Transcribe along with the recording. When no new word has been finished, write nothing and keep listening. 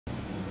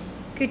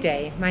Good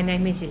day, my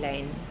name is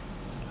Elaine.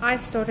 I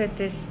started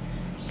this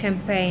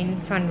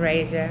campaign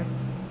fundraiser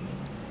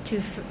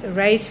to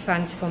raise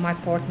funds for my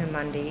partner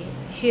Mandi.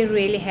 She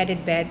really had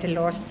it bad the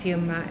last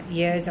few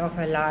years of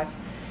her life.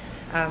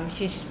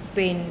 She's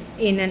been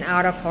in and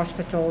out of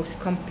hospitals,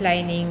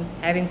 complaining,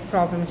 having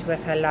problems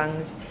with her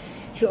lungs.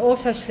 She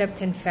also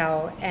slipped and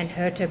fell and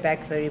hurt her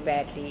back very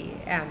badly.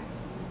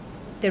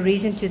 The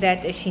reason to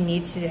that is she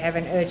needs to have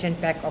an urgent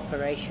back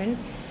operation,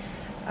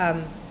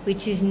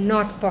 which is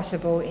not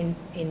possible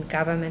in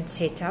government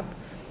setup.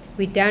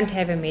 We don't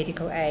have a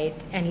medical aid,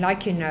 and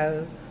like you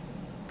know,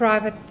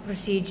 private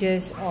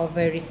procedures are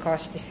very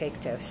cost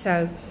effective.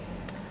 So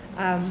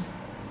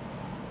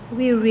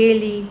we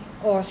really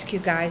ask you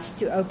guys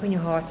to open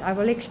your hearts. I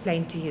will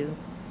explain to you.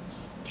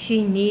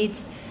 She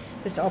needs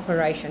this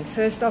operation.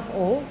 First of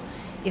all,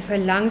 if her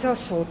lungs are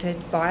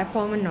sorted by a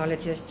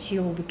pulmonologist, she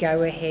will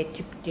go ahead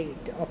to do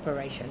the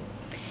operation.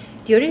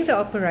 During the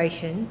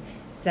operation,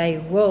 they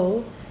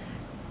will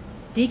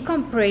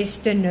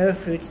decompress the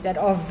nerve roots that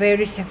are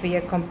very severe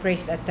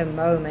compressed at the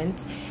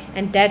moment,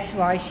 and that's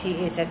why she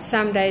is at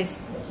some days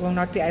will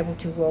not be able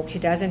to walk. She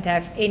doesn't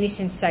have any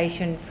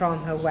sensation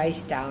from her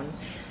waist down.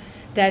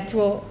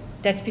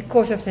 That's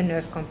because of the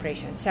nerve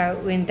compression. So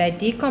when they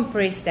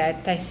decompress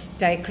that,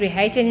 they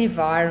create an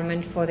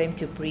environment for them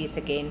to breathe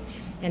again,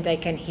 and they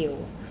can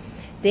heal.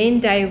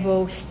 Then they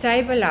will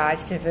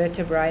stabilize the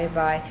vertebrae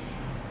by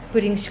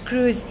putting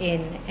screws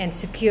in and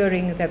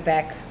securing the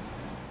back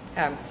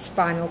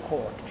spinal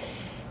cord.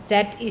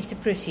 That is the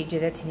procedure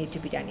that needs to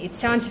be done. It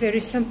sounds very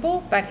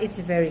simple, but it's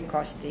very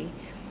costly.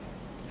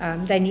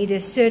 They need a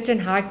certain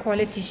high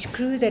quality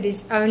screw that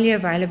is only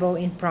available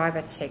in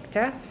private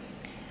sector,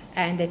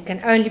 and it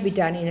can only be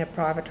done in a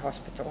private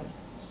hospital.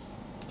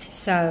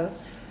 So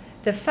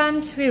the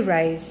funds we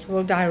raise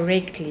will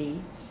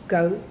directly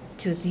go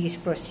to this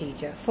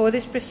procedure. For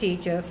this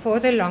procedure, for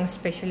the lung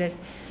specialist,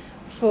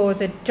 for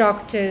the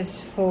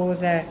doctors, for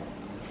the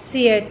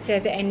theatre,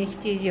 the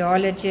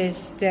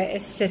anesthesiologist, the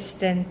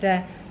assistant,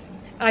 the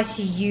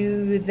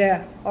ICU,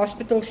 the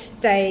hospital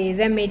stay,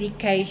 the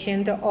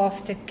medication, the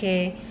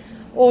aftercare,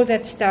 all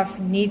that stuff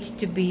needs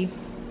to be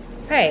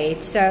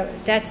paid. So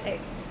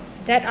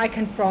that I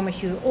can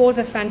promise you, all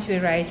the funds we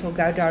raise will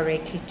go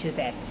directly to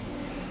that.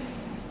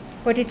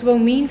 What it will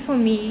mean for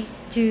me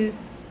to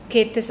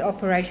get this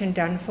operation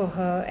done for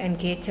her and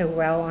get her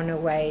well on her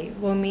way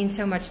will mean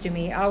so much to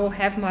me. I will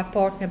have my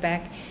partner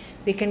back.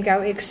 We can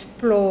go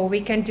explore,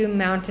 we can do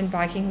mountain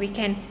biking, we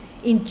can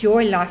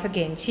enjoy life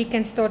again. She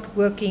can start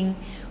working.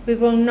 We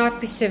will not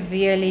be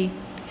severely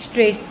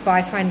stressed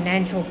by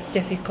financial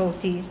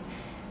difficulties.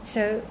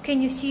 So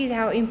can you see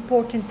how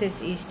important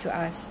this is to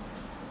us?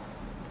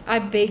 I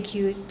beg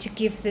you to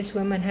give this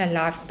woman her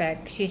life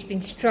back. She's been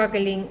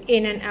struggling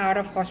in and out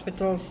of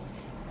hospitals,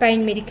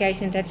 pain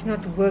medication that's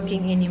not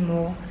working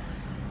anymore.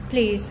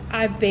 Please,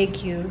 I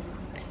beg you,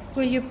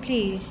 will you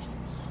please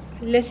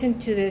listen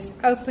to this,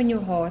 open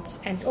your hearts,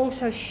 and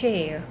also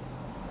share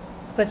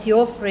with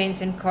your friends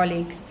and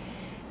colleagues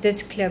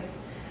this clip,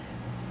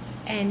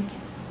 and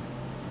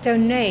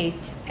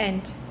donate,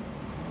 and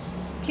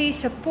please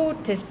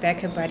support this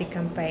BackaBuddy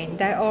campaign.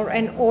 They are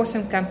an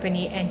awesome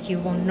company, and you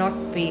will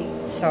not be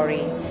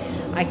sorry.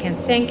 I can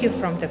thank you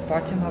from the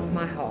bottom of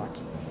my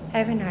heart.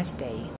 Have a nice day.